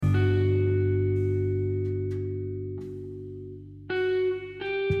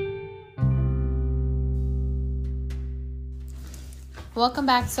Welcome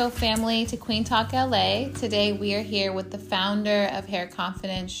back, Sew Family, to Queen Talk LA. Today we are here with the founder of Hair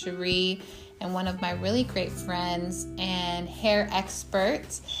Confidence, Cherie, and one of my really great friends and hair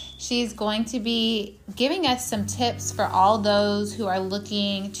experts. She's going to be giving us some tips for all those who are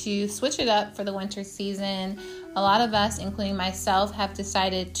looking to switch it up for the winter season. A lot of us, including myself, have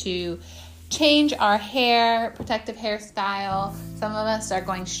decided to change our hair, protective hairstyle. Some of us are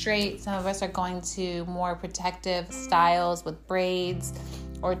going straight. Some of us are going to more protective styles with braids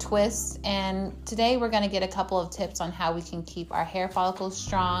or twists. And today we're going to get a couple of tips on how we can keep our hair follicles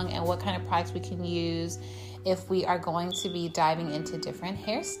strong and what kind of products we can use if we are going to be diving into different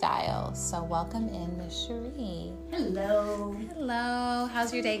hairstyles. So welcome in, Miss Cherie. Hello. Hello.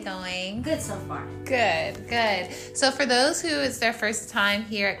 How's your day going? Good so far. Good. So for those who it's their first time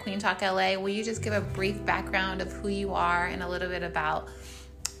here at Queen Talk LA, will you just give a brief background of who you are and a little bit about,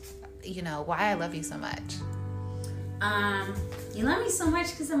 why I love you so much? You love me so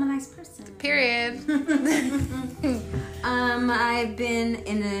much because I'm a nice person. Period. I've been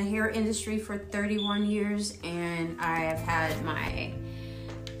in the hair industry for 31 years, and I have had my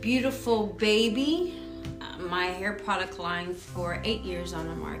beautiful baby, my hair product line, for 8 years on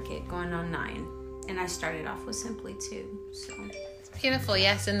the market, going on 9. And I started off with Simply 2. So beautiful.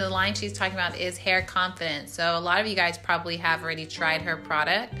 Yes, and the line she's talking about is Hair Confidence. So a lot of you guys probably have already tried her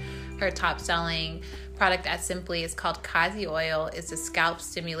product. Her top selling product at Simply is called Kazi Oil. It's a scalp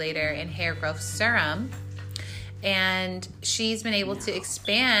stimulator and hair growth serum. And she's been able to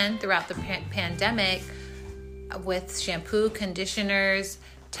expand throughout the pandemic with shampoo, conditioners,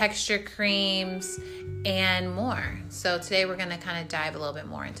 texture creams, and more. So today we're going to kind of dive a little bit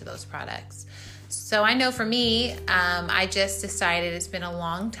more into those products. So I know for me, I just decided, it's been a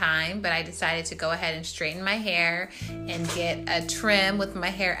long time, but I decided to go ahead and straighten my hair and get a trim with my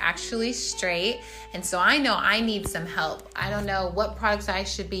hair actually straight. And so I know I need some help. I don't know what products I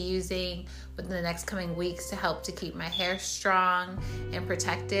should be using within the next coming weeks to help to keep my hair strong and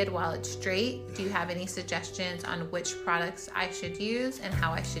protected while it's straight. Do you have any suggestions on which products I should use and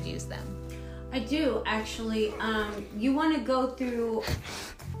how I should use them? I do, actually. You want to go through,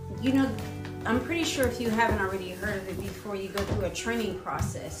 I'm pretty sure if you haven't already heard of it before, you go through a training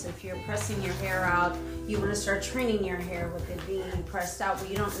process. If you're pressing your hair out, you want to start training your hair with it being pressed out, but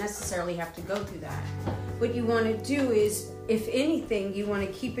you don't necessarily have to go through that. What you want to do is, if anything, you want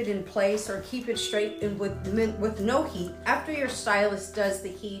to keep it in place or keep it straight and with no heat. After your stylist does the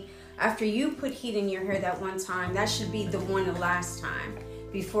heat, after you put heat in your hair that one time, that should be the last time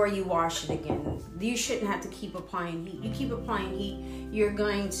before you wash it again. You shouldn't have to keep applying heat. You keep applying heat, you're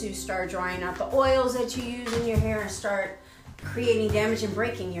going to start drying out the oils that you use in your hair and start creating damage and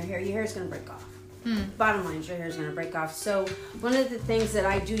breaking your hair. Your hair is going to break off. Bottom line is your hair is going to break off. So one of the things that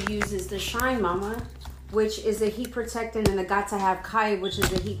I do use is the Shine Mama, which is a heat protectant, and the Got to Have Kaya, which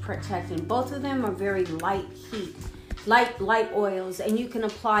is a heat protectant. Both of them are very light heat. Light oils, and you can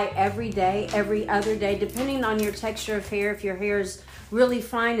apply every day, every other day, depending on your texture of hair. If your hair is really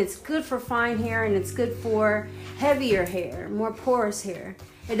fine, it's good for fine hair, and it's good for heavier hair, more porous hair.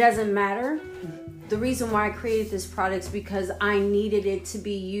 It doesn't matter. The reason why I created this product is because I needed it to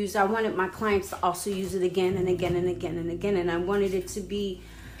be used. I wanted my clients to also use it again and again and again and again, and I wanted it to be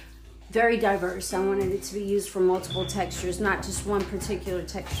very diverse. I wanted it to be used for multiple textures, not just one particular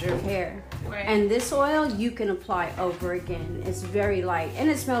texture of hair. Right. And this oil you can apply over again. It's very light and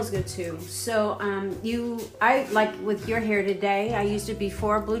it smells good too. So I like with your hair today, I used it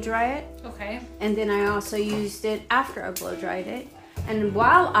before I blow dry it. Okay. And then I also used it after I blow dried it. And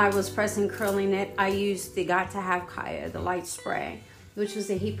while I was pressing curling it, I used the Got to Have Kaya, the light spray, which was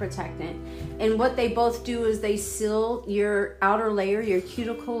a heat protectant. And what they both do is they seal your outer layer, your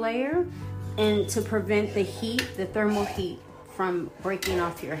cuticle layer, and to prevent the heat, the thermal heat, from breaking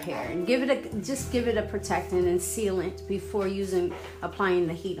off your hair. And give it a protectant and sealant before applying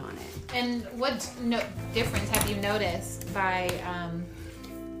the heat on it. And what difference have you noticed by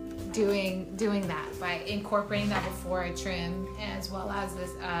doing that, by incorporating that before a trim as well as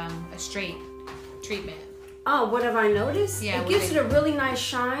this a straight treatment? Oh, what have I noticed? Yeah, it gives it a really nice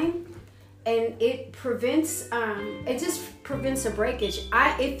shine, and it prevents. It just prevents a breakage.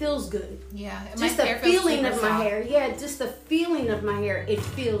 It feels good. Yeah, just the feeling of my hair. Yeah, just the feeling of my hair. It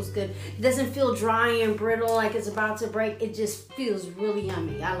feels good. It doesn't feel dry and brittle like it's about to break. It just feels really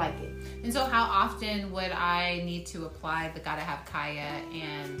yummy. I like it. And so, how often would I need to apply the Gotta Have Kaya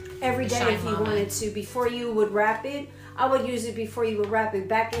and every day Shine if you Mama? wanted to? Before you would wrap it, I would use it before you would wrap it.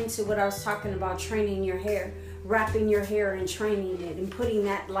 Back into what I was talking about, training your hair, wrapping your hair and training it, and putting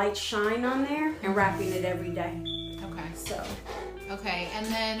that light shine on there and wrapping it every day. Okay. So Okay, and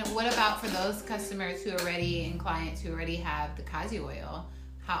then what about for those customers who already and clients who already have the Kazi oil?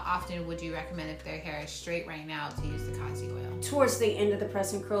 How often would you recommend, if their hair is straight right now, to use the Kazi oil? Towards the end of the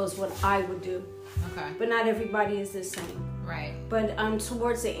press and curl is what I would do. Okay. But not everybody is the same. Right. But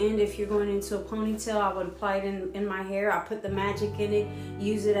towards the end, if you're going into a ponytail, I would apply it in my hair. I put the magic in it,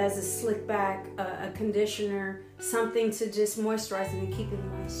 use it as a slick back, a conditioner, something to just moisturize it and keep it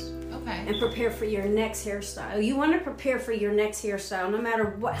moist. Okay. And prepare for your next hairstyle. You want to prepare for your next hairstyle, no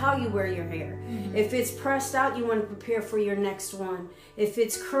matter how you wear your hair. Mm-hmm. If it's pressed out, you want to prepare for your next one. If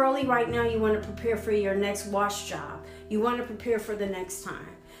it's curly right now, you want to prepare for your next wash job. You want to prepare for the next time.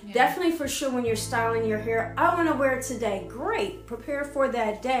 Yeah. Definitely for sure when you're styling your hair, I want to wear it today. Great. Prepare for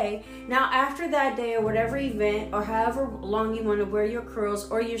that day. Now after that day or whatever event or however long you want to wear your curls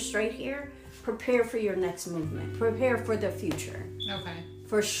or your straight hair, prepare for your next movement. Prepare for the future. Okay.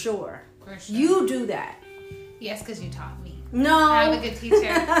 For sure. For sure. You do that. Yes, because you taught me. No. I'm a good teacher.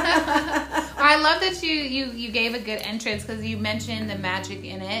 I love that you gave a good entrance because you mentioned the magic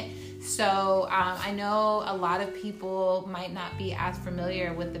in it. So I know a lot of people might not be as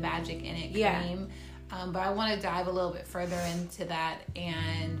familiar with the magic in it cream. Yeah. But I want to dive a little bit further into that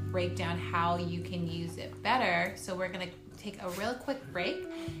and break down how you can use it better. So we're going to take a real quick break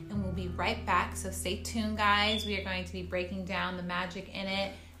and we'll be right back. So stay tuned, guys. We are going to be breaking down the magic in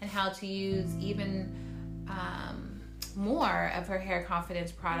it and how to use even more of her hair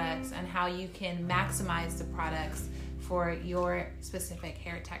confidence products and how you can maximize the products for your specific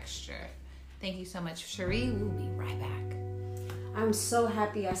hair texture. Thank you so much, Cherie. We'll be right back. I'm so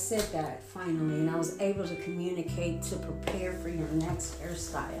happy I said that finally, and I was able to communicate to prepare for your next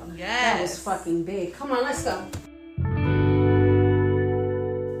hairstyle. Yes. That was fucking big. Come on, let's go.